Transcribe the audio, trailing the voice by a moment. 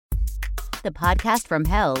The Podcast from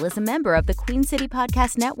Hell is a member of the Queen City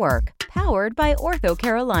Podcast Network, powered by Ortho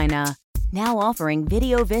Carolina. Now offering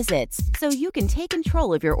video visits so you can take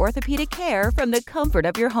control of your orthopedic care from the comfort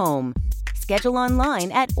of your home. Schedule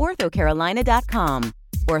online at orthocarolina.com.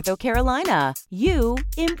 Ortho Carolina, you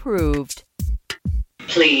improved.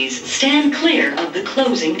 Please stand clear of the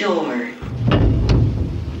closing door.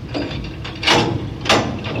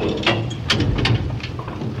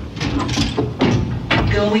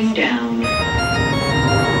 Going down.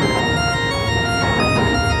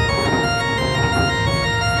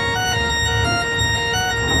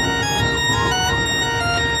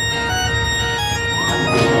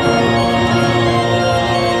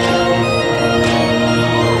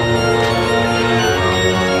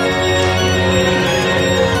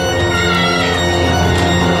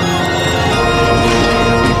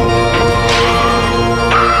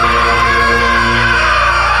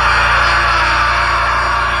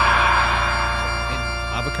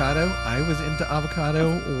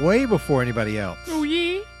 Avocado way before anybody else. Oh,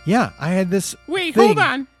 yeah? Yeah, I had this Wait, thing. hold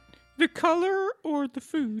on. The color or the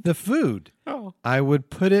food? The food. Oh. I would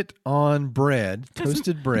put it on bread,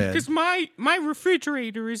 toasted bread. Because my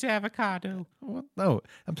refrigerator is avocado. Well, no,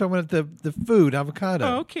 I'm talking about the food, avocado.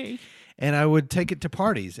 Oh, okay. And I would take it to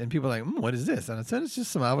parties, and people are like, what is this? And I said, it's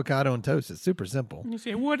just some avocado and toast. It's super simple. And you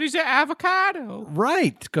say, what is an avocado?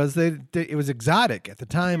 Right, because it was exotic at the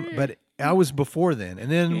time, but I was before then.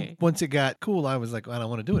 And then once it got cool, I was like, I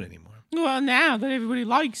don't want to do it anymore. Well, now that everybody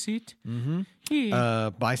likes it. Mm-hmm.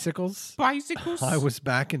 Yeah. Bicycles. Bicycles? I was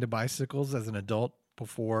back into bicycles as an adult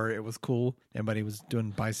before it was cool. Everybody was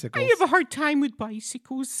doing bicycles. I have a hard time with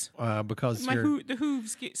bicycles. Because the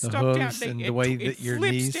hooves get the stuck hooves down. And the way that your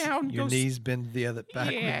down, knees bend the other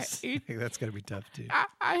backwards. Yeah, that's going to be tough too.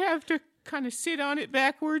 I have to kind of sit on it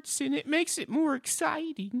backwards, and it makes it more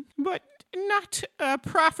exciting, but not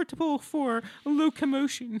profitable for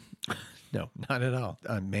locomotion. No, not at all.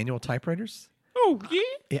 Manual typewriters? Oh,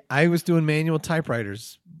 yeah? I was doing manual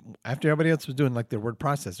typewriters. After everybody else was doing like their word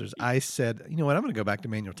processors, I said, you know what, I'm going to go back to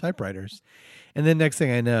manual typewriters. And then next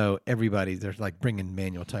thing I know, they're like bringing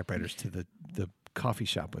manual typewriters to the coffee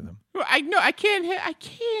shop with them. Well, I know I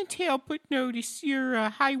can't help but notice your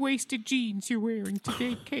high-waisted jeans you're wearing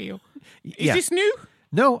today, Kale. Is this new?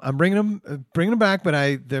 No, I'm bringing them back, but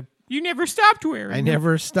you never stopped wearing them. I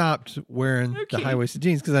never stopped wearing the high-waisted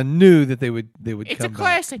jeans because I knew that they would It's come a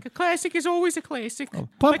classic. back. A classic is always a classic. Oh,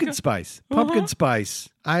 pumpkin spice. Pumpkin spice.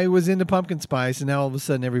 I was into pumpkin spice, and now all of a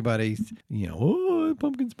sudden everybody's,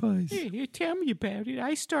 pumpkin spice. Hey, tell me about it.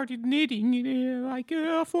 I started knitting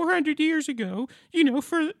 400 years ago,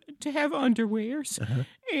 to have underwears. Uh-huh.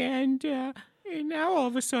 And now all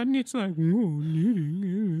of a sudden it's like,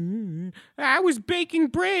 knitting. I was baking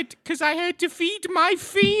bread because I had to feed my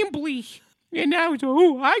family. And now it's,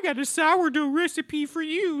 I got a sourdough recipe for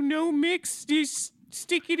you. No mix, just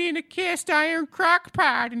stick it in a cast iron crock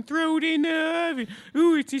pot and throw it in the oven.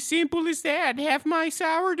 Ooh, it's as simple as that. Have my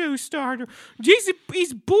sourdough starter. This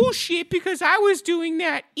is bullshit because I was doing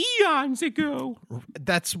that eons ago.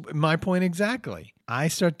 That's my point exactly. I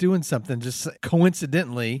start doing something just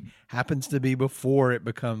coincidentally happens to be before it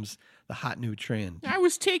becomes the hot new trend. I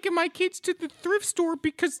was taking my kids to the thrift store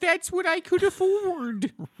because that's what I could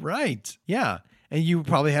afford. Right. Yeah. And you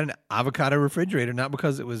probably had an avocado refrigerator, not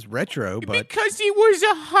because it was retro, but because it was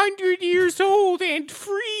 100 years old and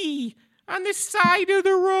free on the side of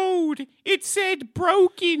the road. It said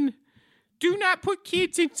broken. Do not put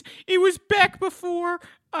kids in. It was back before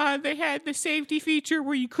they had the safety feature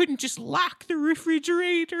where you couldn't just lock the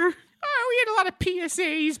refrigerator. We had a lot of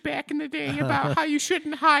PSAs back in the day about how you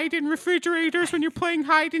shouldn't hide in refrigerators when you're playing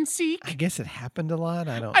hide and seek. I guess it happened a lot.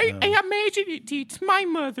 I don't know. I imagine it did. My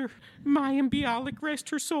mother, Mayim Bialik, rest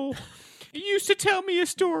her soul, used to tell me a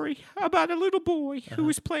story about a little boy who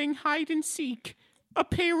was playing hide and seek,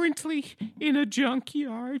 apparently in a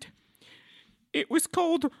junkyard. It was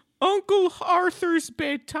called Uncle Arthur's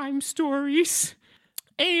Bedtime Stories.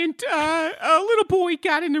 And a little boy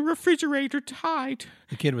got in the refrigerator to hide.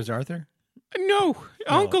 The kid was Arthur? No,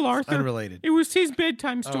 Uncle Arthur. Unrelated. It was his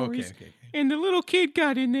bedtime stories. Okay. And the little kid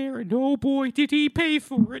got in there, and oh boy, did he pay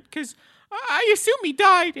for it. Because I assume he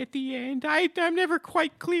died at the end. I'm never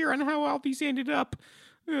quite clear on how all these ended up.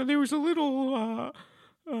 There was a little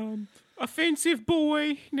offensive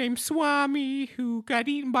boy named Swami who got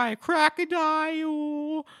eaten by a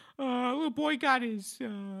crocodile. A little boy got his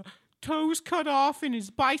toes cut off in his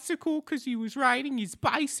bicycle because he was riding his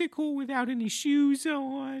bicycle without any shoes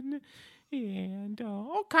on. And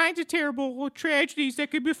all kinds of terrible tragedies that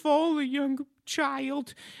could befall a young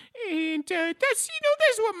child. And that's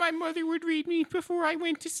what my mother would read me before I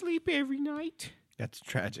went to sleep every night. That's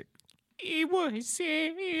tragic. It was.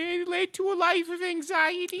 It led to a life of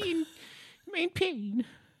anxiety and pain.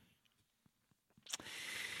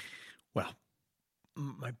 Well,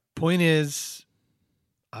 my point is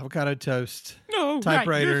avocado toast, No,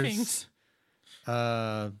 typewriters, right, your things.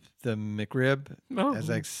 the McRib, Oh. as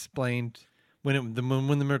I explained. When the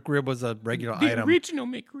McRib was a regular The item, original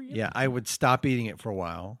McRib. yeah, I would stop eating it for a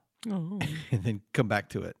while Oh. and then come back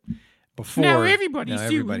to it. Before Now everybody's doing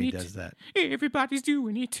everybody it. does that. Everybody's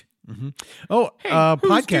doing it. Oh, Hey,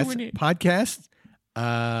 who's doing it? podcast.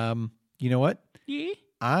 You know what? Yeah?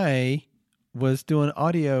 I was doing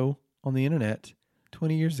audio on the internet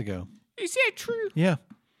 20 years ago. Is that true? Yeah,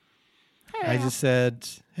 I How? just said,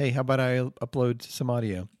 "Hey, how about I upload some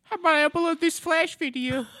audio?" How about I upload this flash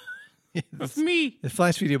video of me? The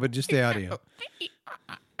flash video, but just the audio.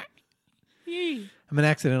 Yeah, I'm an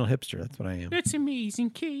accidental hipster. That's what I am. that's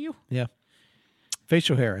amazing, Kale. Yeah.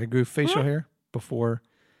 Facial hair. I grew facial Huh? hair before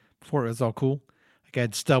it was all cool. Like I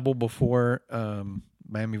had stubble before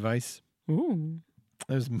Miami Vice. Ooh,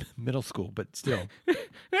 That was middle school, but still.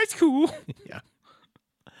 that's cool. Yeah.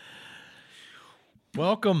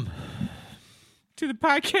 Welcome. To the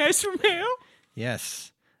podcast from hell.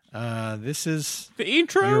 Yes. This is The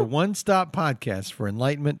intro. your one-stop podcast for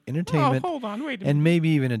enlightenment, Oh, entertainment, hold on, wait a minute. and maybe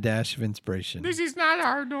even a dash of inspiration. This is not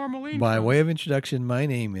our normal intro. By way of introduction, my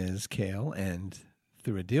name is Kale, and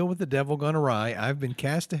through a deal with the devil gone awry, I've been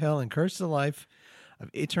cast to hell and cursed to the life of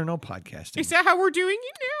eternal podcasting. Is that how we're doing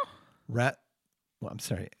it now? Well, I'm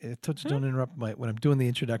sorry. I told you don't interrupt when I'm doing the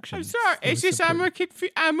introduction. I'm sorry. It It's was just I'm a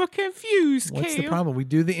confused, What's Kale. the problem? We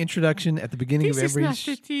do the introduction at the beginning This of is every not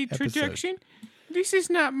the introduction. This is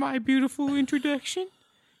not my beautiful introduction.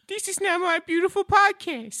 This is not my beautiful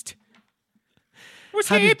podcast. What's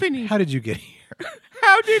happening? How did you get here?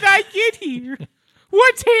 How did I get here?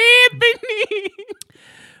 What's happening?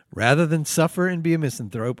 Rather than suffer and be a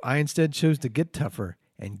misanthrope, I instead chose to get tougher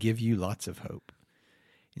and give you lots of hope.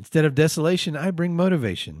 Instead of desolation, I bring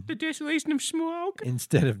motivation. The desolation of smoke.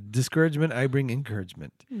 Instead of discouragement, I bring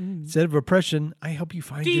encouragement. Instead of oppression, I help you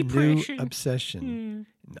find your Depression. new obsession.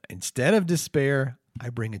 Instead of despair, I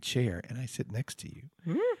bring a chair and I sit next to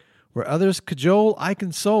you. Where others cajole, I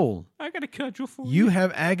console. I got a cudgel for You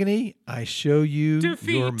have agony, I show you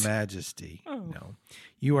Defeat. your majesty. Oh. No.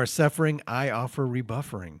 You are suffering, I offer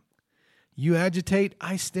rebuffering. You agitate,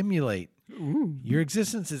 I stimulate. Your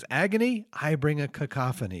existence is agony, I bring a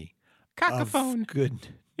cacophony. Cacophone. Of good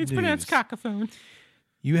It's news. pronounced cacophone.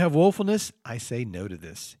 You have woefulness, I say no to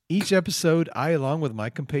this. Each episode, I, along with my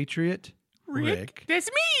compatriot, Rick, That's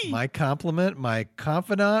me. my compliment, my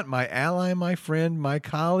confidant, my ally, my friend, my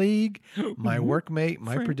colleague, my workmate,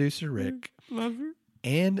 my Friend. producer, Rick, Lover.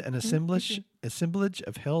 and an assemblage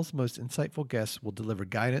of hell's most insightful guests will deliver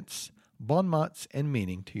guidance, bon mots, and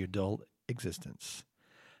meaning to your dull existence.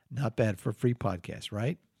 Not bad for a free podcast,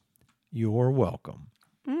 right? You're welcome.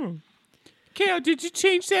 Kale, did you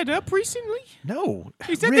change that up recently? No.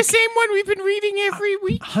 Is that the Rick, same one we've been reading every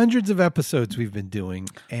week? hundreds of episodes we've been doing.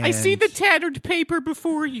 And I see the tattered paper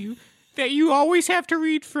before you that you always have to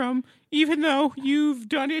read from, even though you've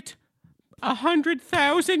done it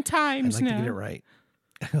 100,000 I times like now. to get it right.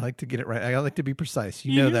 I like to get it right. I like to be precise.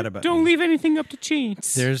 You know that about Don't me. leave anything up to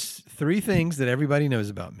chance. There's three things that everybody knows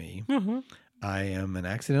about me. Uh-huh. I am an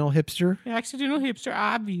accidental hipster. Accidental hipster,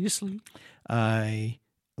 obviously. I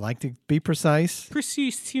like to be precise.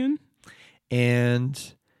 Persistent.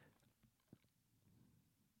 And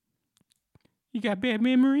You got bad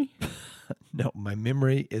memory? no, my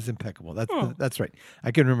memory is impeccable. Oh. That's right.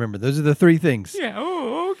 I can remember. Those are the three things. Yeah,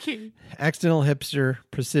 oh, okay. Accidental hipster,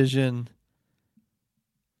 precision,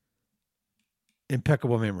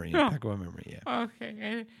 impeccable memory. Oh. Impeccable memory, yeah.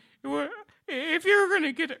 Okay. Well, if you're going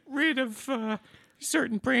to get rid of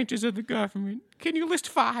certain branches of the government, can you list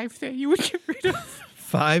 5 that you would get rid of?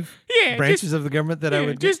 5 Yeah, branches just- of the government that I Yeah,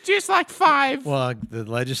 would just like 5. well, the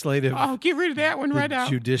legislative, Oh, get rid of that one the right out.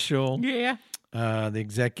 judicial, Yeah. the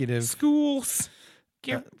executive. Schools.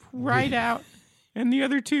 Get right out. And the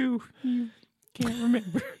other 2, you can't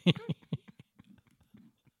remember.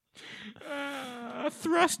 A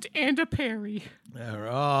thrust and a parry.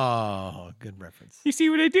 Oh, good reference. You see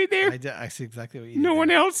what I did there? I see exactly what you did. No there.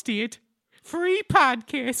 one else did. Free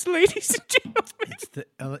podcast, ladies and gentlemen. It's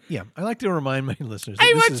yeah, I like to remind my listeners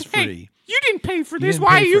Hey, that this is hey, free. you didn't pay for You this. didn't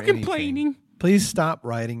Why pay are you for anything. complaining? Please stop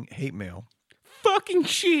writing hate mail. Fucking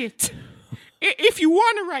shit. If you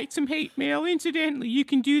want to write some hate mail, incidentally, you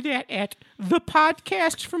can do that at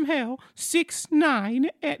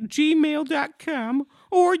thepodcastfromhell69@gmail.com,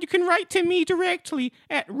 or you can write to me directly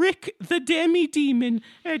at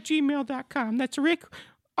rickthedemidemon@gmail.com. That's Rick,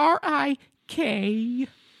 R-I-K.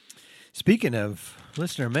 Speaking of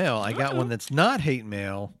listener mail, I got one that's not hate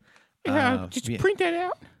mail. Did you print that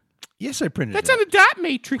out? Yes, I printed That's it. on a dot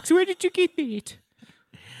matrix. Where did you get that?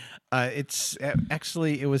 It's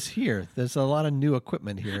actually, it was here. There's a lot of new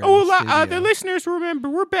equipment here. Oh, in the studio. the listeners remember,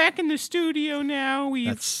 we're back in the studio now. We've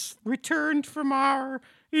That's- returned from our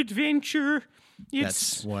adventure.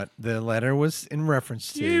 That's what the letter was in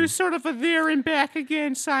reference to. It was sort of a there and back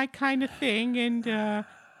again side kind of thing. And, the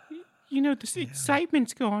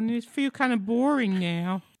excitement's gone. It feels kind of boring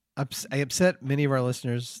now. I upset many of our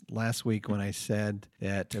listeners last week when I said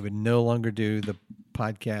that I would no longer do the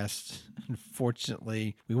podcast.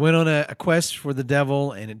 Unfortunately, we went on a quest for the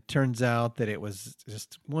devil, and it turns out that it was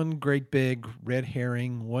just one great big red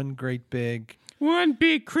herring, one great big... One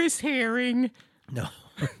big Chris Herring. No.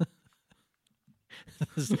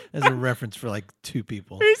 As a reference for like two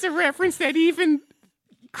people. It's a reference that even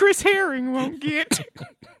Chris Herring won't get.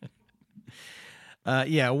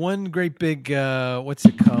 One great big, what's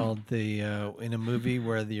it called? In a movie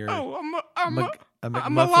where you're... A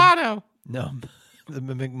McMuffin? mulatto. No, the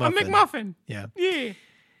McMuffin. A McMuffin. Yeah. Yeah.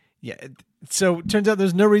 Yeah. So it turns out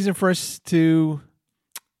there's no reason for us to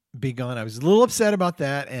be gone. I was a little upset about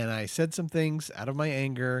that, and I said some things out of my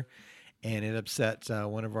anger, and it upset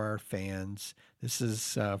one of our fans. This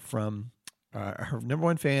is from our number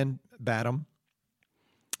one fan, Badam.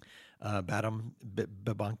 Badam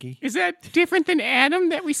Babanki. Is that different than Adam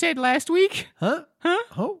that we said last week? Huh? Huh?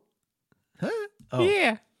 Oh. Huh? Oh.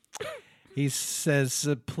 Yeah. He says,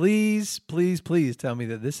 please, please, please tell me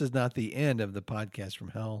that this is not the end of the podcast from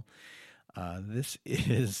hell. This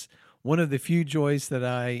is one of the few joys that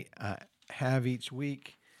I have each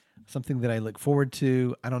week, something that I look forward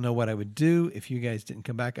to. I don't know what I would do if you guys didn't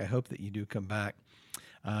come back. I hope that you do come back.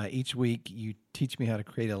 Each week, you teach me how to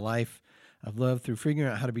create a life of love through figuring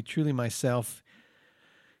out how to be truly myself.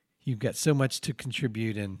 You've got so much to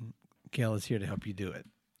contribute, and Gail is here to help you do it.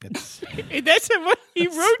 That's what he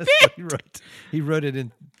wrote that? He wrote it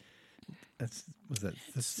in, was that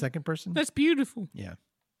the second person? That's beautiful. Yeah.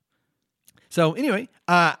 So anyway,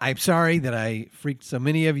 I'm sorry that I freaked so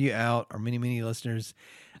many of you out, or many, many listeners.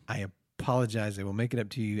 I apologize. I will make it up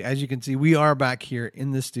to you. As you can see, we are back here in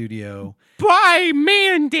the studio. By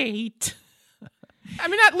mandate. I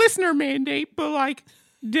mean, not listener mandate, but like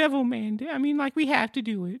devil mandate. I mean, like we have to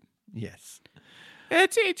do it. Yes.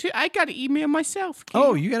 That's it. I got to email myself. Kid.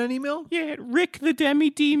 Oh, you got an email? Yeah,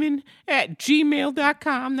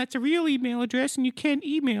 rickthedemidemon@gmail.com. That's a real email address, and you can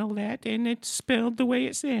email that, and it's spelled the way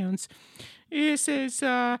it sounds. It says,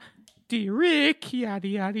 Dear Rick, yada,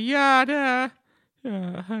 yada, yada.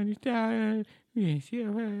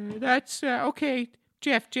 That's, okay,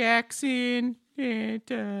 Jeff Jackson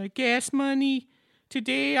and Gas Money.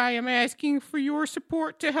 Today I am asking for your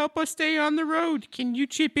support to help us stay on the road. Can you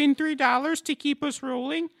chip in $3 to keep us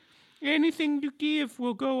rolling? Anything you give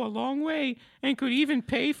will go a long way and could even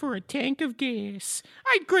pay for a tank of gas.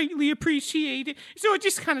 I'd greatly appreciate it. So it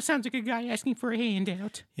just kind of sounds like a guy asking for a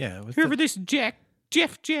handout. Yeah. Whoever this Jeff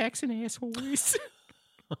Jackson asshole is.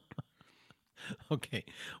 Okay.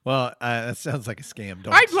 Well, that sounds like a scam.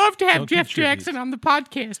 I'd love to have Jeff contribute. Jackson on the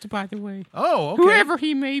podcast, by the way. Oh, okay. Whoever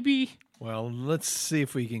he may be. Well, let's see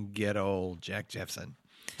if we can get old Jack Jeffson.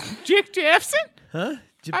 Jack Jeffson? Huh?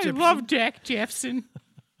 I love Jack Jeffson.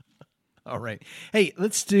 All right. Hey,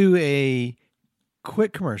 let's do a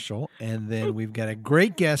quick commercial, and then we've got a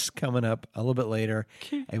great guest coming up a little bit later.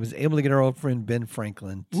 I was able to get our old friend Ben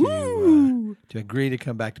Franklin to agree to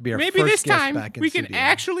come back to be our Maybe first this guest time back in we can studio.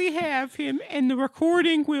 actually have him, and the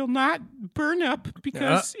recording will not burn up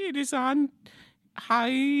because it is on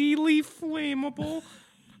highly flammable.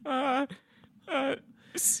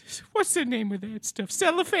 What's the name of that stuff?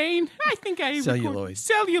 Cellophane? I think I Celluloid.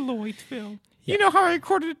 Celluloid film. Yeah. You know how I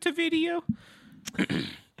recorded it to video?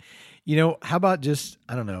 You know, how about just,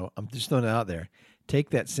 I don't know, I'm just throwing it out there. Take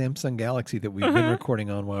that Samsung Galaxy that we've been recording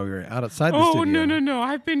on while we were outside the studio. Oh, no.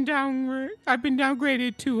 I've been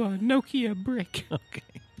downgraded to a Nokia brick. Okay.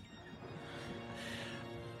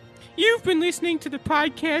 You've been listening to the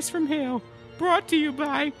podcast from hell, brought to you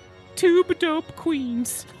by Tube Dope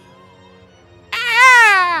Queens.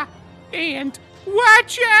 Ah! And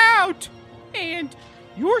watch out! And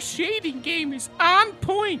your shading game is on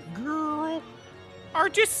point, girl. Are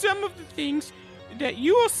just some of the things that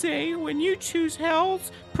you will say when you choose Hell's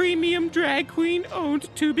premium drag queen owned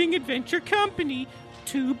tubing adventure company,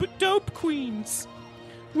 Tube Dope Queens.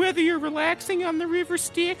 Whether you're relaxing on the river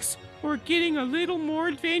Styx or getting a little more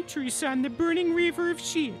adventurous on the burning river of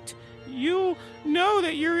shit, you'll know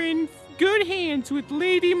that you're in good hands with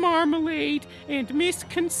Lady Marmalade and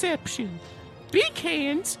Misconception. Big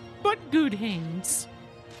hands, but good hands.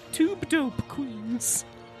 Tube Dope Queens.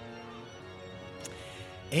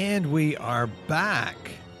 And we are back.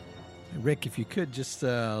 Rick, if you could just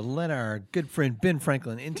let our good friend Ben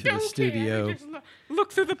Franklin into the studio. Just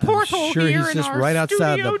look through the porthole sure here he's in just our right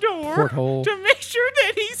outside studio the door porthole. to make sure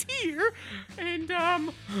that he's here. And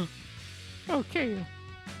okay,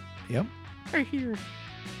 Yep. I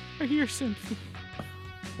hear something.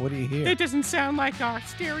 What do you hear? That doesn't sound like our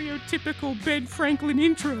stereotypical Ben Franklin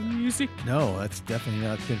intro music. No, that's definitely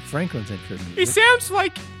not Ben Franklin's intro music. It sounds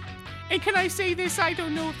like, and can I say this? I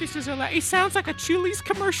don't know if this is allowed. It sounds like a Chili's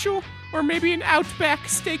commercial or maybe an Outback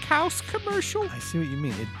Steakhouse commercial. I see what you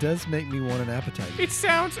mean. It does make me want an appetizer. It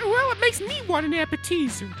sounds, well, it makes me want an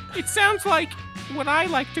appetizer. It sounds like what I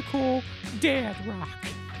like to call dad rock.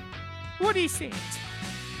 What is it?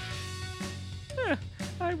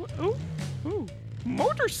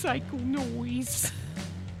 Motorcycle noise.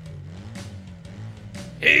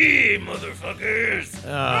 Hey, motherfuckers!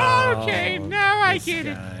 Oh, Okay, now I this get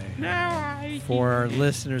it. guy. Now I For our get it.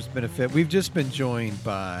 listeners' benefit, we've just been joined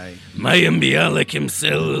by Mayim Bialik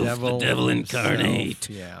himself, Devil the devil himself, incarnate.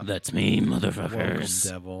 yeah. That's me, Welcome motherfuckers.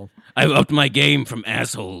 Devil. I've upped my game from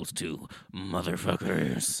assholes to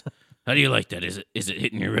motherfuckers. How do you like that? Is it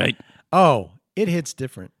hitting you right? Oh, it hits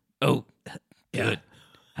different. Oh, Yeah. good.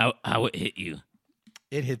 How it hit you?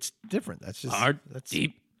 It hits different. That's just Hard, That's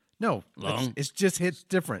deep. No, long? It's just hits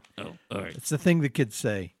different. Oh, all right. It's the thing the kids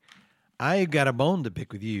say. I got a bone to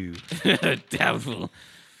pick with you. Doubtful.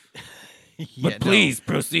 Yeah, But please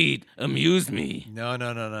proceed. Amuse me.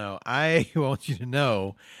 No. I want you to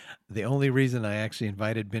know the only reason I actually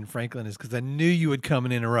invited Ben Franklin is because I knew you would come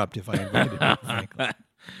and interrupt if I invited Ben Franklin.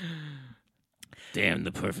 Damn,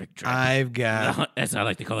 the perfect drop. I've got As I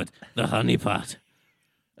like to call it, the honeypot.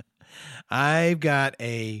 I've got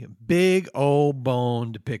a big old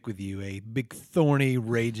bone to pick with you, a big thorny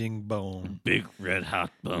raging bone. Big red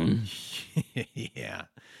hot bone. Yeah.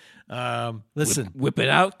 Listen, Whip it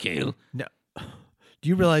out, Kale. no. Do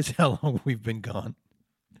you realize how long we've been gone?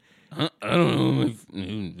 I don't know,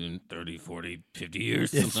 been 30, 40, 50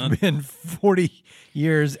 years. It's something. been 40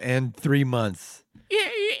 years and 3 months. Yeah,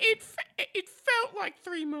 it felt like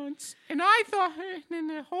 3 months, and I thought, and then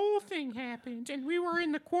the whole thing happened, and we were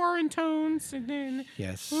in the quarantones, and then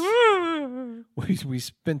Yes. Ah. We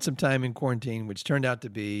spent some time in quarantine, which turned out to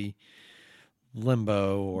be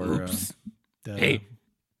limbo or Oops. the-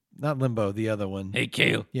 not limbo, the other one. Hey,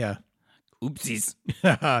 Kale. Yeah. Oopsies.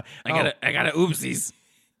 I I got a oopsies.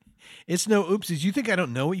 It's no oopsies. You think I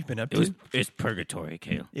don't know what you've been up to? It's purgatory,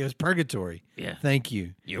 Kale. It was purgatory. Yeah. Thank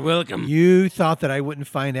you. You're welcome. You thought that I wouldn't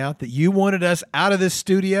find out that you wanted us out of this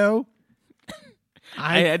studio?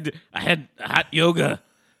 I had hot yoga.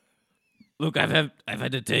 Look, I've had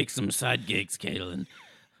to take some side gigs, Kale, and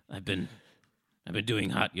I've been doing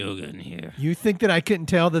hot yoga in here. You think that I couldn't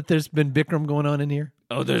tell that there's been Bikram going on in here?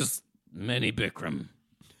 Oh, there's many Bikram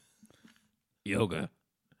yoga.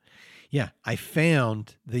 Yeah, I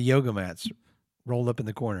found the yoga mats rolled up in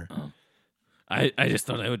the corner. I just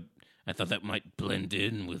thought I thought that might blend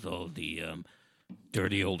in with all the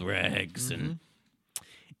dirty old rags and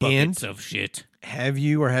buckets of shit. Have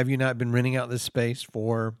you or have you not been renting out this space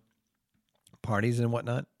for parties and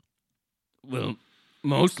whatnot? Well,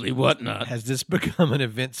 mostly whatnot. Has this become an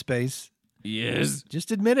event space? Yes. Just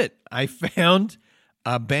admit it. I found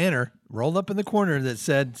a banner rolled up in the corner that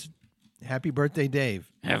said, "Happy birthday, Dave."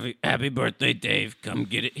 Happy birthday, Dave. Come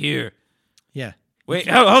get it here. Yeah. Wait,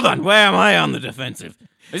 hold on. Why am I on the defensive?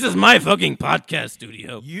 This is my fucking podcast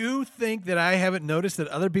studio. You think that I haven't noticed that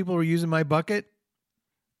other people were using my bucket?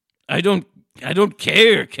 I don't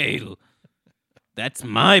care, Kale. That's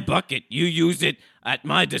my bucket. You use it at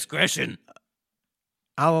my discretion.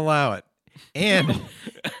 I'll allow it. And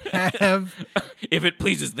If it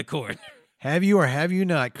pleases the court. have you or have you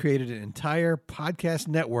not created an entire podcast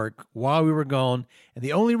network while we were gone? And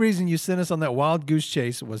the only reason you sent us on that wild goose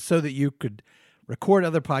chase was so that you could record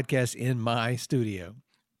other podcasts in my studio.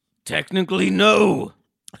 Technically, no.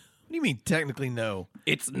 What do you mean technically no?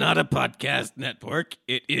 It's not a podcast network.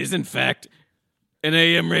 It is, in fact, an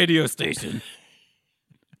AM radio station.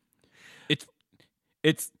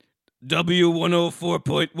 It's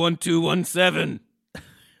W104.1217.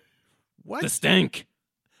 What? The Stank.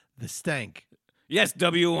 The stank. Yes,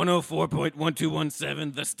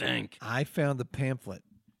 W104.1217, The Stank. I found the pamphlet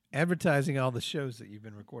advertising all the shows that you've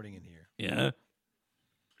been recording in here. Yeah.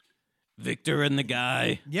 Victor and the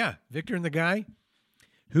guy. Yeah, Victor and the guy.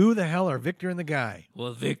 Who the hell are Victor and the guy?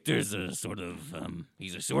 Well, Victor's a sort of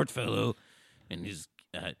he's a short fellow, and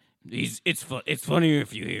it's funnier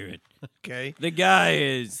if you hear it. Okay. The guy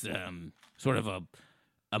is sort of a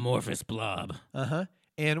amorphous blob. Uh-huh.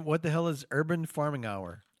 And what the hell is Urban Farming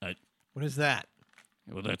Hour? What is that?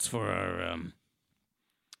 Well, that's for our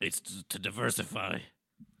It's to diversify.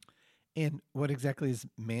 And what exactly is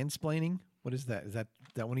mansplaining? What is that? Is that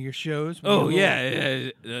one of your shows? Oh yeah,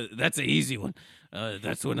 that's an easy one.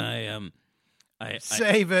 That's when I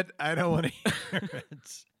Save it. I don't want to hear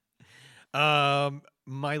it.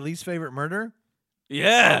 My least favorite murder?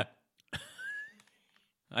 Yeah.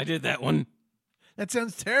 I did that one. That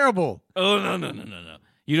sounds terrible. Oh, no.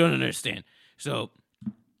 You don't understand. So,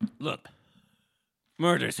 look.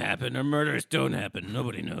 Murders happen or murders don't happen.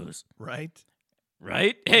 Nobody knows. Right?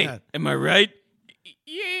 Right? Hey, Yeah. am I right?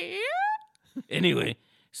 Yeah. Anyway,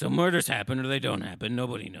 so murders happen or they don't happen.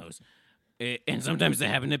 Nobody knows. And sometimes they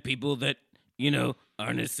happen to people that,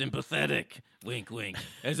 aren't as sympathetic, wink, wink,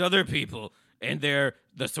 as other people. And they're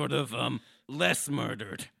the sort of less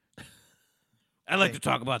murdered. I like to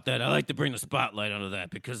talk about that. I like to bring the spotlight onto that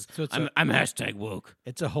because So it's I'm hashtag woke.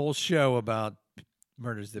 It's a whole show about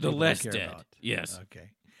murders that The people less don't care dead. about. Yes. Okay.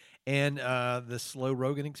 And the slow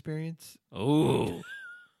Rogan experience? Oh,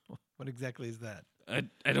 What exactly is that?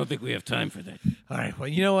 I don't think we have time for that. All right. Well,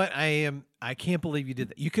 you know what? I can't believe you did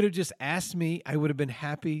that. You could have just asked me. I would have been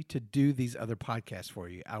happy to do these other podcasts for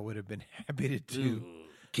you. I would have been happy to do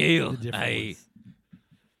Kale, the different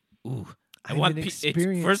ones. I I've want been it's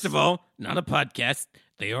experienced- first of all, not a podcast.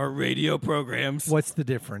 They are radio programs. What's the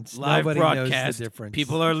difference? Live Nobody broadcast. knows the difference.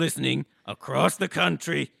 People are listening across the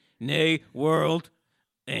country, nay, world,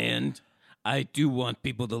 and I do want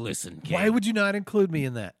people to listen. Kale. Why would you not include me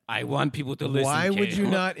in that? I want people to listen? Why would you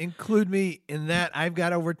Kale. not include me in that? I've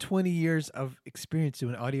got over 20 years of experience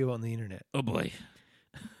doing audio on the internet. Oh boy.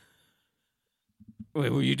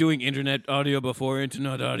 Wait, were you doing internet audio before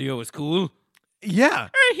internet audio was cool? Yeah,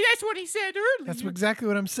 That's what he said earlier. that's exactly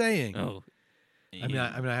what I'm saying. Oh. I'm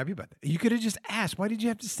not happy about that. You could have just asked. Why did you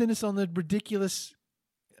have to send us on the ridiculous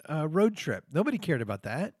road trip? Nobody cared about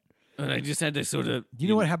that. And I just had to sort of. Do you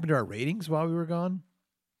know what happened to our ratings while we were gone?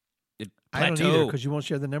 It I don't either plateaued. because you won't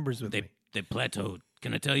share the numbers with me. They plateaued.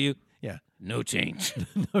 Can I tell you? Yeah, No change.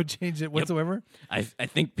 no change it whatsoever. I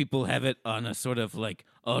think people have it on a sort of like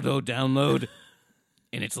auto download,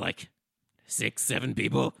 and it's like 6-7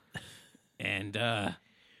 people, and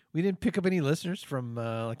We didn't pick up any listeners from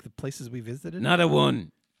like the places we visited. not a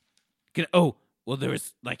one. Well, there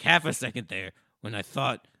was like half a second there when I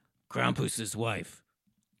thought Krampus's wife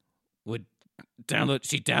would download.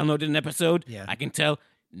 She downloaded an episode. Yeah. I can tell.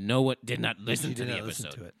 No one did not listen You to did the not listen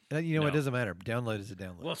episode. to it. You know, it No. doesn't matter. Download is a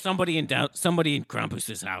download. Well, somebody in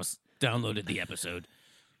Krampus's house downloaded the episode.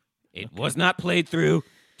 It was not played through.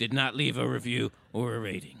 Did not leave a review or a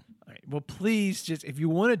rating. All right. Well, please, just if you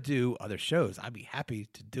want to do other shows, I'd be happy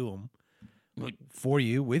to do them Well, for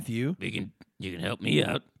you, with you. you can help me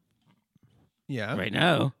out Yeah. right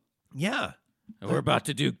now. Yeah. We're about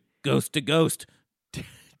to do Ghost to Ghost.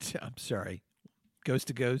 I'm sorry. Ghost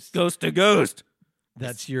to Ghost. Ghost to Ghost.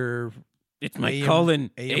 That's your. It's my AM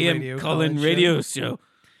call-in radio call-in call-in radio show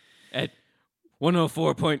at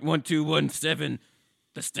 104.1217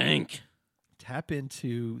 The Stank. Tap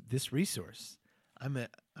into this resource. I'm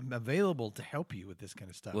available to help you with this kind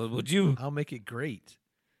of stuff. Well, would you? I'll make it great.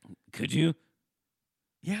 Could you?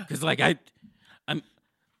 Yeah. Because like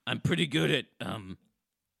I'm pretty good at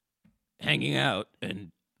hanging out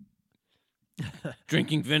and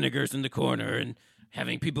drinking vinegars in the corner and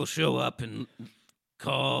having people show up and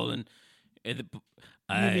call and You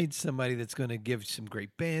I need somebody that's going to give some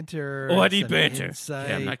great banter. I and need some banter. insight.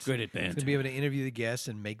 Yeah, I'm not good at Going banter. to be able to interview the guests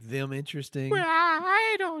and make them interesting. Well,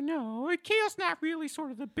 I don't know. Kale's not really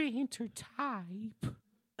sort of the banter type.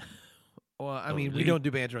 Well, I mean, we really? don't do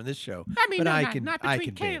banter on this show. I mean, but no, I not- can, not I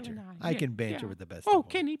between can Kale banter. and I. I Yeah, can banter yeah. with the best. Oh, of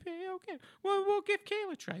them. can he pay? Okay. Well, we'll give Kale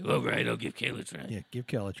a try. All right, I'll give Kayla a try. Yeah, give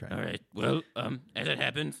Kel a try. All right. Well, as it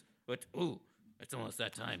happens, but it's almost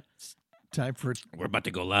that time. Time for We're about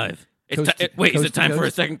to go live. Coast to- Wait, is coast it to time for a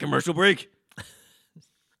coast? second commercial break?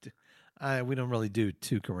 we don't really do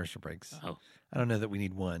 2 commercial breaks. Oh, I don't know that we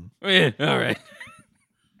need 1. yeah. All right.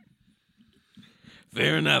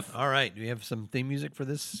 Fair enough. All right, do we have some theme music for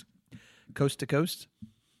this Coast to Coast?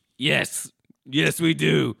 Yes, we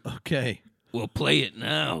do. Okay. We'll play it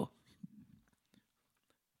now.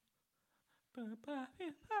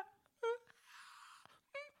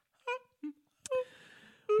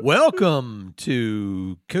 Welcome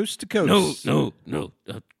to Coast to Coast. No.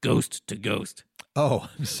 Ghost to Ghost. Oh,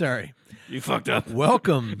 I'm sorry. You fucked up.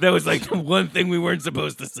 Welcome. That was like the one thing we weren't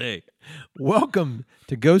supposed to say. Welcome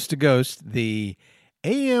to Ghost, the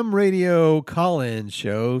AM radio call-in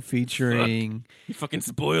show featuring You fucking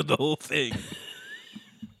spoiled the whole thing.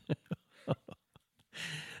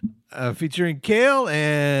 featuring Kale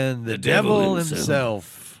and the devil devil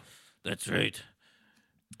himself. That's right.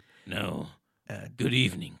 No. Good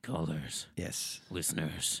evening, callers, Yes.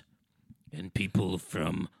 listeners, and people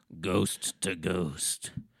from Ghost to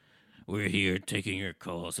Ghost. We're here taking your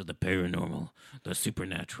calls of the paranormal, the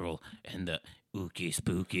supernatural, and the ooky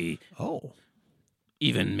spooky, Oh,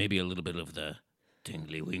 even maybe a little bit of the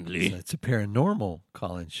tingly wingly. so it's a paranormal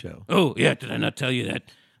call-in show. Oh, yeah, did I not tell you that?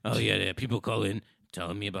 Oh, yeah, people call in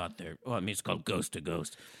telling me about their, it's called Ghost to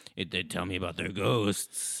Ghost. They tell me about their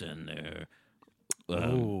ghosts and their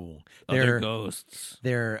Oh, other they're ghosts.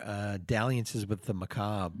 they're dalliances with the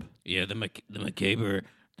macabre. Yeah, the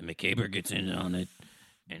macabre gets in on it,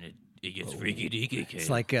 and it gets freaky deaky. It's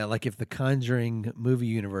like if the Conjuring movie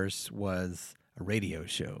universe was a radio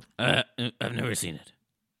show. I've never seen it.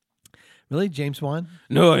 Really, James Wan?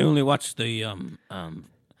 No, I only watched the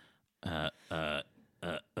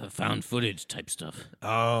found footage type stuff.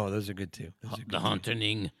 Oh, those are good too. Those are The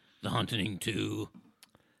Haunting 2,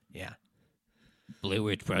 Yeah, Blair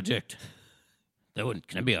Witch Project. That one,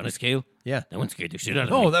 can I be honest, Cale? yeah. That one scared the shit out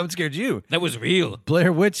of Oh, me. that one scared you. That was real.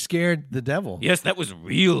 Blair Witch scared the devil. Yes, that was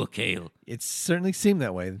real, Cale. It certainly seemed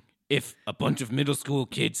that way. If a bunch of middle school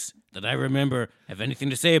kids that I remember have anything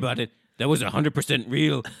to say about it, that was 100%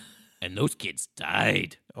 real, and those kids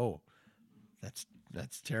died. Oh, that's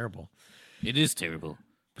terrible. It is terrible.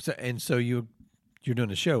 So you're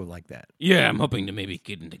doing a show like that. Yeah, I'm hoping to maybe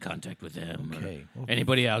get into contact with them. Okay. Or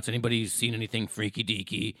anybody else? Anybody who's seen anything freaky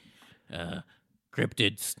deaky?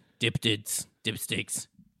 Cryptids, diptids, dipsticks,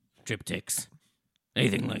 triptychs,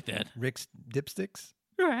 anything like that. Rick's dipsticks.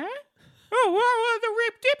 Huh? Oh, the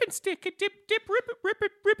rip dip and stick. A dip, rip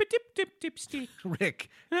a dip stick. Rick,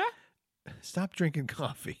 Huh? stop drinking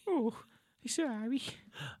coffee. Oh, sorry.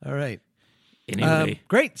 All right. Anyway,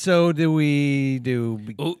 Great. So do we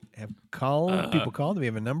Oh. have people call? Do we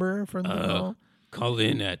have a number for them to call? call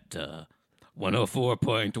in at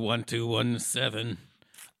 104.1217.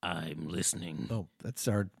 I'm listening. Oh, that's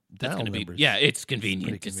our That's dial gonna be numbers. it's convenient.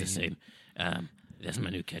 pretty It's the same. That's my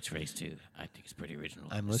new catchphrase too. I think it's pretty original.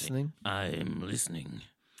 I'm Say, listening. I'm listening.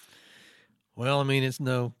 Well, I mean, it's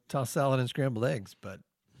no tossed salad and scrambled eggs, but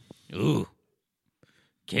Ooh,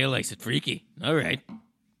 Kale likes it freaky. All right.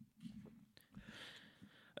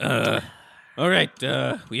 All right.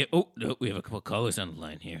 We have a couple callers on the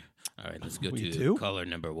line here. All right, let's go We to do? caller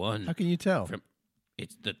number 1. how can you tell?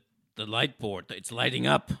 It's the light board. It's lighting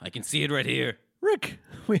up. I can see it right here. Rick,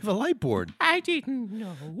 we have a light board. I didn't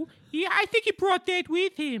know. Yeah, I think he brought that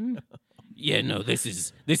with him. Yeah, no, this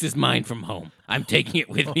is mine from home. I'm taking it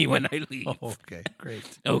with me when I leave. Okay,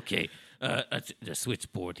 great. Okay, the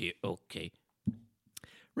switchboard here. Okay.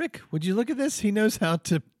 Rick, would you look at this? He knows how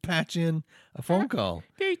to patch in a phone call.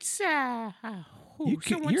 It's, You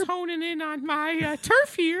can- someone's you're- honing in on my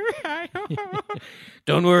turf here.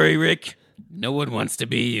 Don't worry, Rick. No one wants to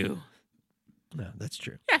be you. No, that's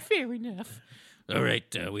true. Yeah, fair enough. All right,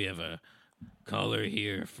 we have a caller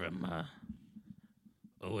here from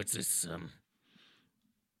what's this?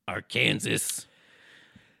 Arkansas.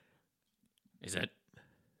 Is that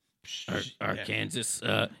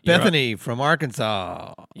Arkansas? Bethany from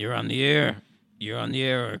Arkansas. You're on the air. You're on the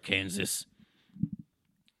air, Arkansas.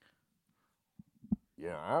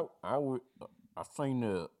 Yeah, I seen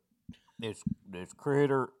this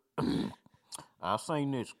critter. I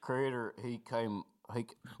seen this critter. He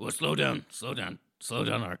Well, slow down,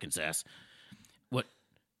 Arkansas.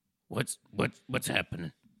 What's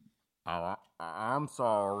happening? I'm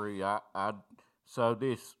sorry. So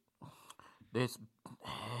this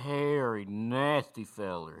hairy, nasty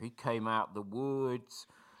feller. He came out the woods,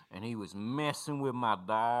 and he was messing with my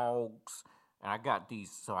dogs. And I got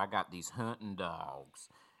these hunting dogs,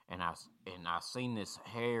 and I seen this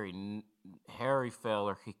hairy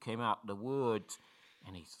feller. He came out the woods,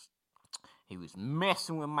 and he was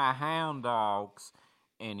messing with my hound dogs,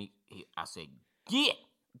 and I said, get,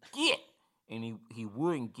 and he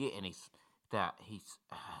wouldn't get, and he's got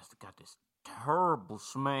this terrible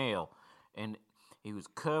smell, and he was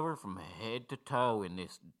covered from head to toe in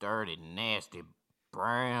this dirty, nasty,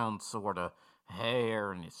 brown sort of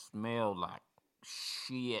hair, and it smelled like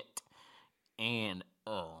shit. And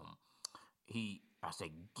I said,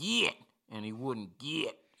 get, and he wouldn't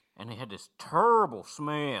get, and he had this terrible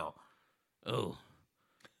smell. Oh,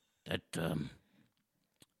 that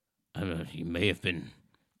I don't know. You may have been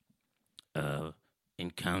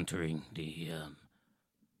encountering the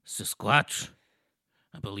Sasquatch,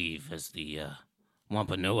 I believe, as the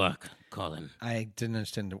Wampanoag call him. I didn't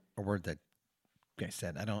understand a word that guy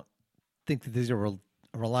said. I don't think that these are a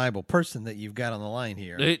reliable person that you've got on the line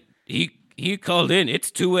here. He called in. It's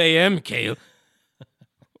 2 a.m., Cale.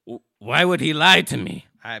 Why would he lie to me?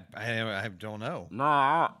 I don't know. No,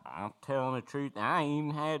 I'm telling the truth. I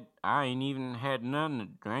ain't even had nothing to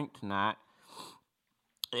drink tonight.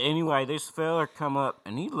 Anyway, this feller come up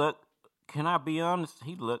and he looked. Can I be honest?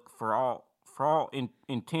 He looked for all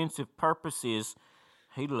intensive purposes.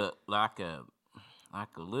 He looked like a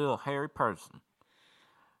little hairy person,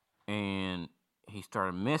 and he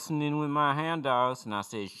started messing in with my hound dogs. And I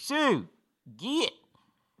said, "Shoo, get!"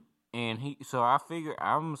 And so I figure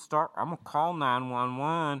I'm gonna call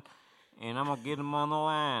 911, and I'm gonna get him on the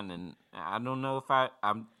line. And I don't know if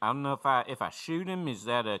if I shoot him, is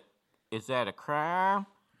that a crime?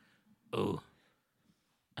 Oh,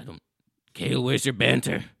 Kale, where's your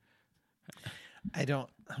banter? I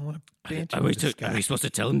want to banter Are with this we guy. supposed to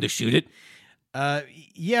tell him to shoot it?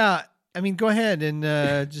 Yeah. I mean, go ahead and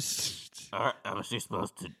just. I was just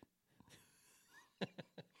supposed to.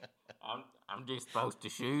 I'm just supposed to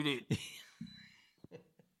shoot it.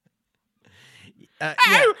 Yeah,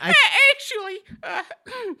 Actually,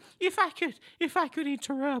 if I could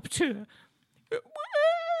interrupt,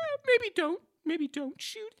 maybe don't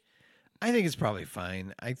shoot. I think it's probably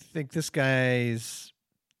fine. I think this guy's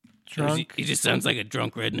drunk. He just sounds like a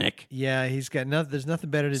drunk redneck. Yeah, he's got nothing. There's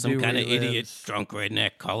nothing better to do. Some where kind of he idiot lives. drunk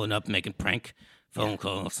redneck calling up, making prank phone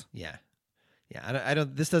calls. Yeah. I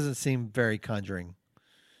don't. This doesn't seem very conjuring.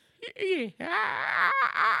 Yeah,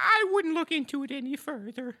 I wouldn't look into it any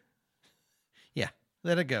further. Yeah,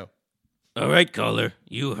 let it go. All right, caller,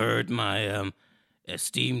 you heard my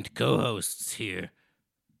esteemed co-hosts here.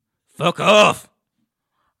 Fuck off.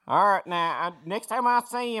 All right, now next time I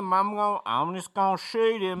see him, I'm just gonna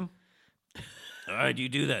shoot him. All right, you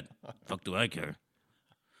do that. Fuck do I care?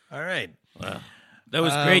 All right. Wow. That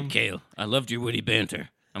was great, Kale. I loved your witty banter.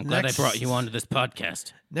 I'm glad Next- I brought you onto this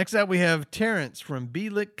podcast. Next up, we have Terrence from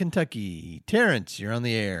Beelick, Kentucky. Terrence, you're on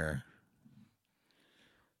the air.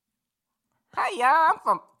 Hey, y'all, I'm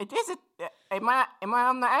from. Am I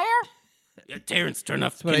on the air? Terrence, turn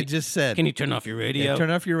off. That's what I just said. Can you turn off your radio? Yeah,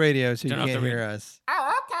 turn off your radio so Turn you off can't the hear radio. us.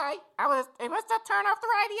 Oh, okay. I must have turned off the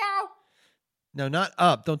radio. No, not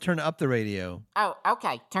up. Don't turn up the radio. Oh,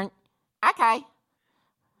 okay. Okay.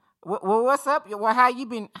 Well, what's up? Well, how you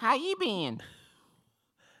been?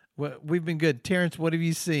 Well, we've been good. Terrence, what have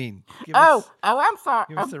you seen? Give I'm us, sorry.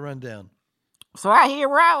 give us a rundown. So I hear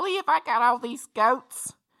where I live, I got all these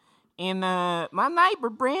goats, and my neighbor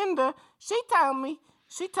Brenda, she told me,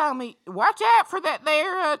 watch out for that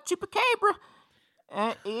there chupacabra.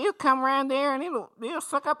 It'll come around there and it'll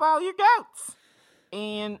suck up all your goats.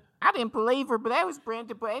 And I didn't believe her, but that was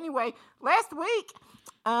Brenda. But anyway, last week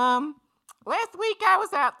I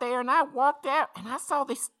was out there and I walked out and I saw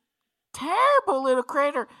this terrible little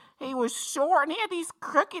critter. He was short and he had these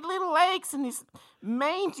crooked little legs and this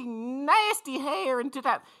mangy, nasty hair. And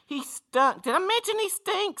he stunk. Did I mention he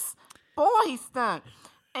stinks? Boy, he stunk.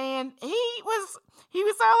 And he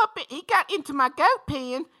was all up. He got into my goat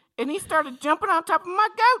pen and he started jumping on top of my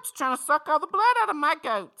goats, trying to suck all the blood out of my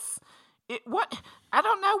goats. I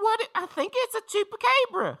don't know what I think it's a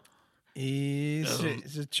chupacabra. It's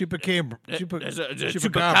a chupacabra. There's a Chupacabra.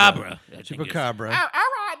 chupacabra. I think it's- Chupacabra. All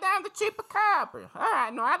right, down the chupacabra. All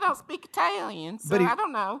right, no, I don't speak Italian, so But I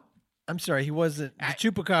don't know. I'm sorry, he wasn't. The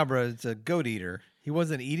chupacabra is a goat eater. He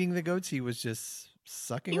wasn't eating the goats. He was just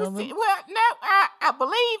sucking on them. Well, no, I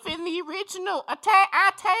believe in the original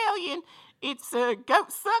Italian, it's a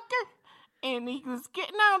goat sucker, and he was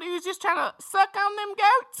just trying to suck on them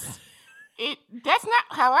goats. That's not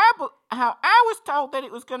how I was told that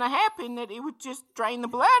it was going to happen, that it would just drain the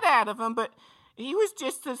blood out of them, but he was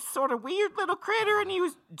just a sort of weird little critter, and he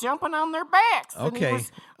was jumping on their backs, and he Okay,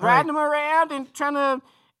 was all riding them around and trying to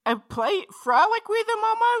frolic with them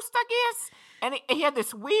almost, I guess. And he had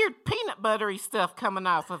this weird peanut buttery stuff coming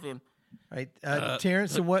off of him. Right,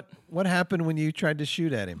 Terrence. So what happened when you tried to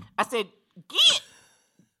shoot at him? I said, get,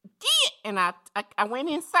 and I went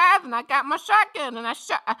inside and I got my shotgun and I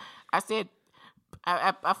shot. I said,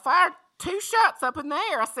 I fired 2 shots up in the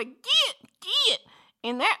air. I said, get,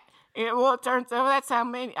 and it turns out that's how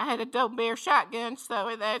many. I had a double barrel shotgun,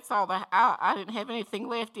 so that's all I didn't have anything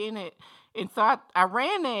left in it, and so I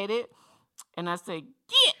ran at it, and I said,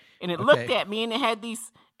 get, and it looked at me, and it had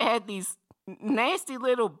these nasty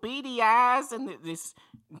little beady eyes and this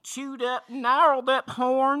chewed up, gnarled up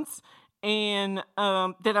horns. And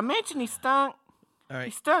did I mention he stunk? All right,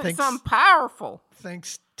 He stunk thanks. something powerful.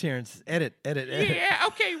 Thanks, Terrence. Edit. Yeah,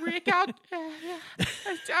 okay, Rick.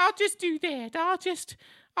 I'll just do that.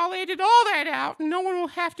 I'll edit all that out, and no one will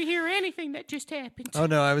have to hear anything that just happened. Oh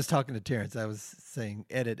no, I was talking to Terrence. I was saying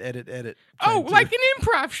edit. Oh, like an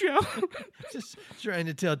improv show. Just trying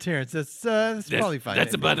to tell Terrence that's probably fine.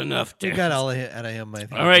 That's about enough, We Terrence. got all out of him. I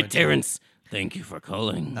think. All right, Terrence. Thank you for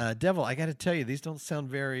calling. Devil, I got to tell you, these don't sound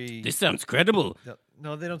very. This sounds credible.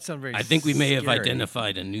 No, they don't sound very. I think we may have scary.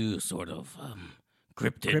 identified a new sort of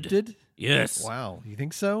cryptid. Cryptid? Yes. Wow, you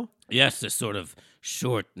think so? Yes, this sort of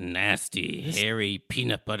short, nasty, hairy,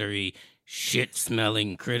 peanut buttery,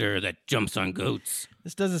 shit-smelling critter that jumps on goats.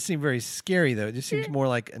 This doesn't seem very scary, though. It just seems more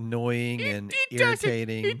like annoying and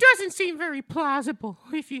irritating. It doesn't seem very plausible,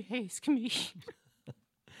 if you ask me.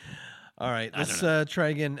 All right, let's try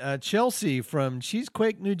again. Chelsea from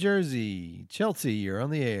Cheesequake, New Jersey. Chelsea, you're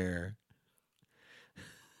on the air.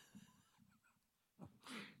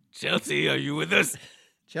 Chelsea, are you with us?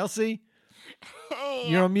 Chelsea? Hey.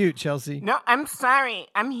 You're on mute, Chelsea. No, I'm sorry.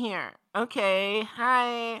 I'm here. Okay,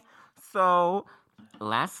 hi. So,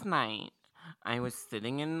 last night, I was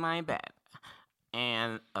sitting in my bed,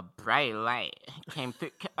 and a bright light came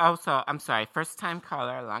through. Oh, so, I'm sorry. First-time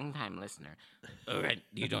caller, long-time listener. All right,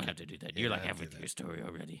 you don't have to do that. You're like halfway through your story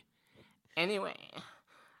already. Anyway,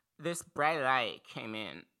 this bright light came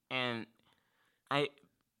in, and I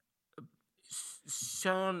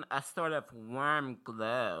shone a sort of warm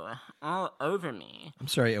glow all over me. I'm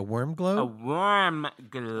sorry, a worm A glow? warm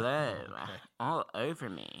glow all over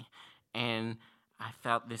me. And I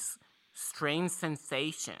felt this strange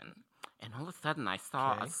sensation. And all of a sudden, I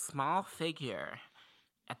saw a small figure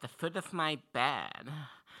at the foot of my bed.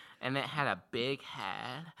 And it had a big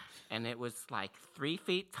head. And it was like 3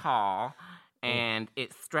 feet tall. And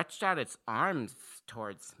it stretched out its arms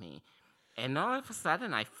towards me. And all of a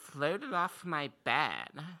sudden, I floated off my bed.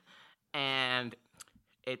 And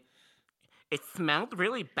it smelled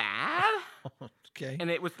really bad. Okay. And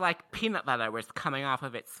it was like peanut butter was coming off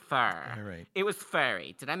of its fur. All right. It was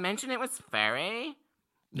furry. Did I mention it was furry?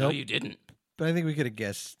 No, Nope. you didn't. But I think we could have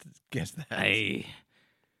guessed that. I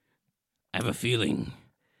have a feeling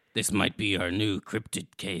this might be our new cryptid,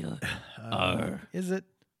 Kale. Our Is it?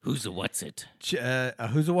 who's a what's it?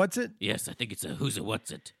 Who's a what's it? Yes, I think it's a who's a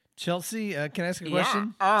what's it. Chelsea, can I ask a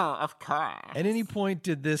question? Yeah. Oh, of course. At any point,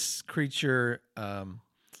 did this creature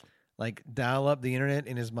like dial up the internet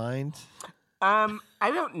in his mind? I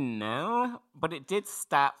don't know, but it did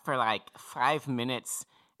stop for like 5 minutes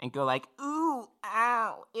and go like, ooh,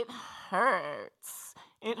 ow, it hurts.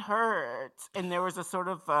 It hurts. And there was a sort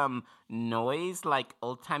of noise like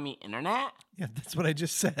old-timey internet. Yeah, that's what I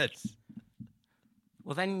just said.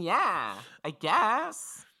 Well, then, yeah, I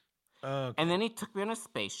guess. Okay. And then he took me on a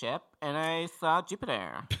spaceship, and I saw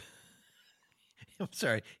Jupiter. I'm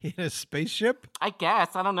sorry. He had a spaceship, I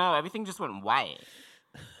guess. I don't know. Everything just went white.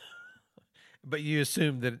 but you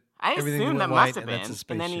assumed that I everything assumed went that white, must have and that's a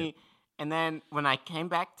been. spaceship. And then when I came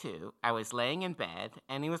back to, I was laying in bed,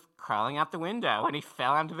 and he was crawling out the window, and he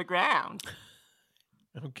fell onto the ground.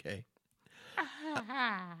 Okay.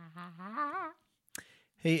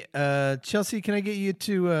 Hey, Chelsea, can I get you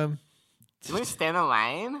to Do we stand in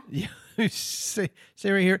line? yeah, say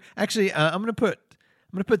right here? Actually, I'm gonna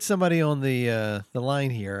put somebody on the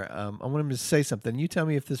line here. I want him to say something. You tell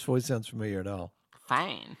me if this voice sounds familiar at all.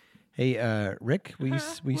 Fine. Hey, Rick, will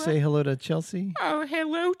you say hello to Chelsea? Oh,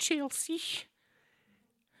 hello, Chelsea.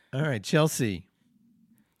 All right, Chelsea.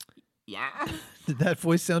 Yeah? Did that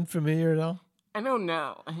voice sound familiar at all? I don't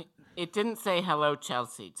know. It didn't say hello,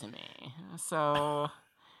 Chelsea, to me. So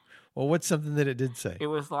Well, what's something that it did say? it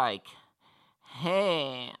was like,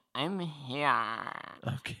 hey, I'm here.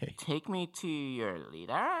 Okay, Take me to your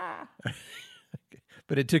leader?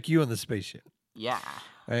 but it took you on the spaceship. Yeah.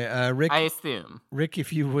 All right, Rick. I assume. Rick,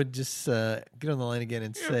 if you would just get on the line again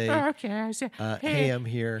and say, Okay, I said, "Hey, I'm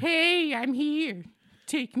here." Hey, I'm here.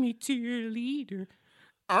 Take me to your leader.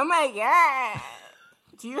 Oh my god.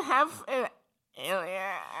 Do you have an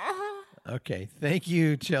alien? Okay, thank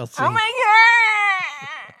you, Chelsea. Oh my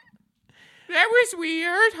god. That was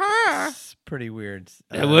weird, huh? It's pretty weird.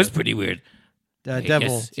 That was pretty weird. I Devil.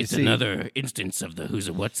 guess you it's see, another instance of the who's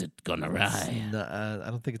a what's it gone awry. I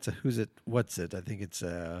don't think it's a who's it, what's it. I think it's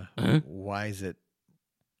a why is it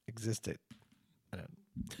existed.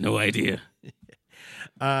 No idea.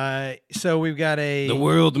 So we've got The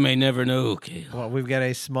world may never know, Kale. we've got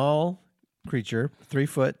a small creature, 3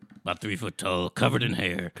 foot, About 3 foot tall, covered in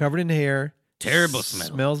hair. covered in hair. Terrible smell.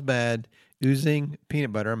 Smells bad. Oozing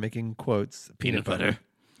peanut butter. I'm making quotes. Peanut butter.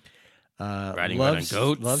 Riding around on Loves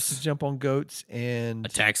goats. Loves to jump on goats. And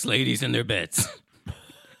Attacks ladies in their beds.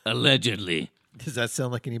 Allegedly. does that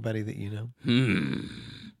sound like anybody that you know?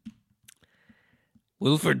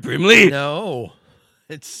 Wilford Brimley? No,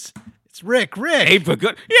 it's Rick. Rick. Hey, for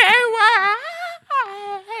good. Yeah,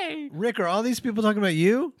 hey, Rick, are all these people talking about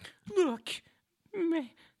you? look.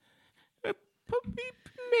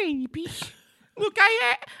 Maybe. Look,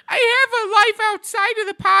 I have a life outside of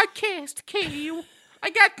the podcast, Kale. I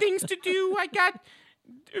got things to do. I got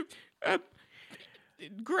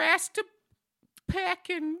grass to peck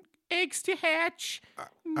and eggs to hatch.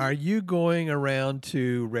 Are you going around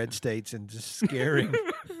to red states and just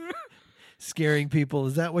scaring people?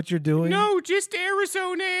 Is that what you're doing? No, just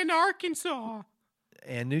Arizona and Arkansas.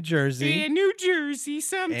 And New Jersey. And New Jersey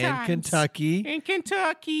sometimes. And Kentucky. And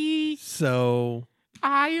Kentucky. So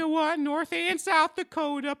Iowa, North and South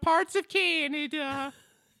Dakota, parts of Canada,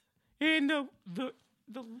 and the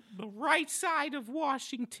right side of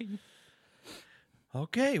Washington.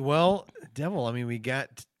 Okay, well, Devil, I mean, we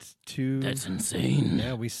got to... That's insane.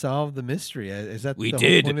 Yeah, we solved the mystery. Is that We the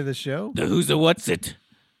did. whole point of the show? The Who's a What's It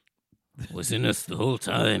was in us the whole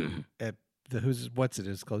time. The Who's What's It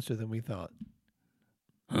is closer than we thought.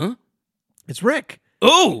 Huh? It's Rick.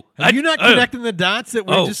 Oh! Are you not connecting the dots that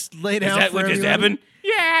were just laid out Is that for what just everyone? happened?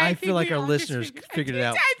 Yeah, I think feel like we our all just listeners figured it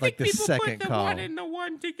out I like think the people second put the call. one and the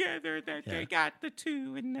one together that Yeah. they got the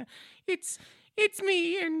two, and it's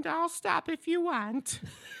me, and I'll stop if you want.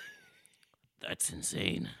 That's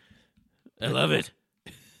insane. I love it.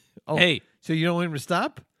 Oh, Hey. so you don't want him to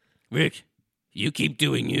stop? Rick, you keep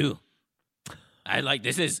doing you. I like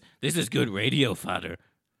this is good radio fodder.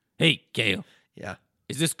 Hey, Kale, Yeah.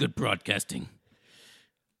 is this good broadcasting?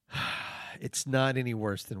 It's not any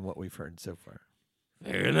worse than what we've heard so far.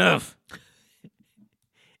 Fair enough.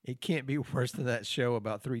 It can't be worse than that show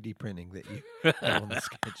about 3D printing that you have on the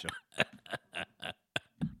schedule.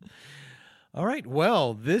 All right.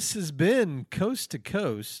 Well, this has been Coast to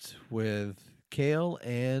Coast with Kale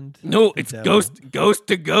and... No, it's Devil. ghost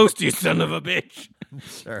to ghost, you son of a bitch.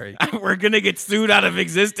 Sorry. We're gonna get sued out of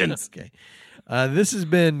existence. Okay. This has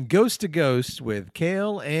been Ghost to Ghost with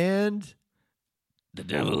Kale and... The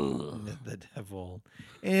devil. The Devil.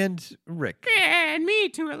 And Rick. And me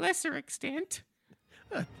to a lesser extent.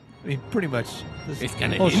 I mean, pretty much. This It's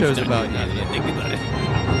kind of whole show's about now you. that I think about it.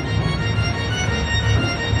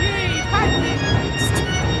 Yay, podcast.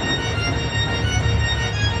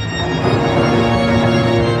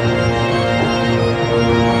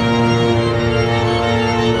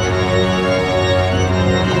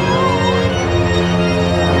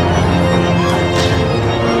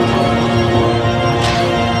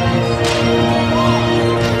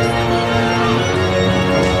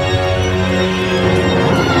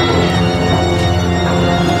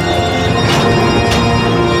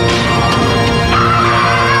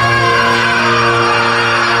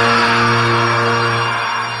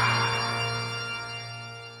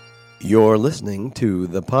 You're listening to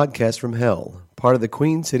The Podcast from Hell, part of the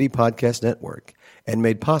Queen City Podcast Network, and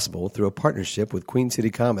made possible through a partnership with Queen City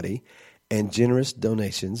Comedy and generous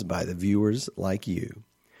donations by the viewers like you.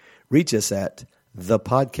 Reach us at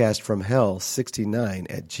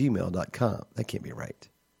thepodcastfromhell69@gmail.com. That can't be right.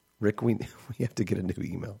 Rick, we have to get a new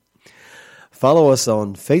email. Follow us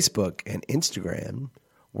on Facebook and Instagram,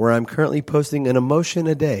 where I'm currently posting an emotion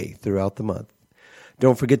a day throughout the month.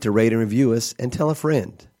 Don't forget to rate and review us and tell a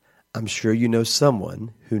friend. I'm sure you know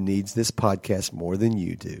someone who needs this podcast more than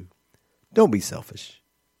you do. Don't be selfish.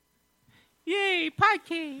 Yay,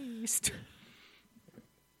 podcast.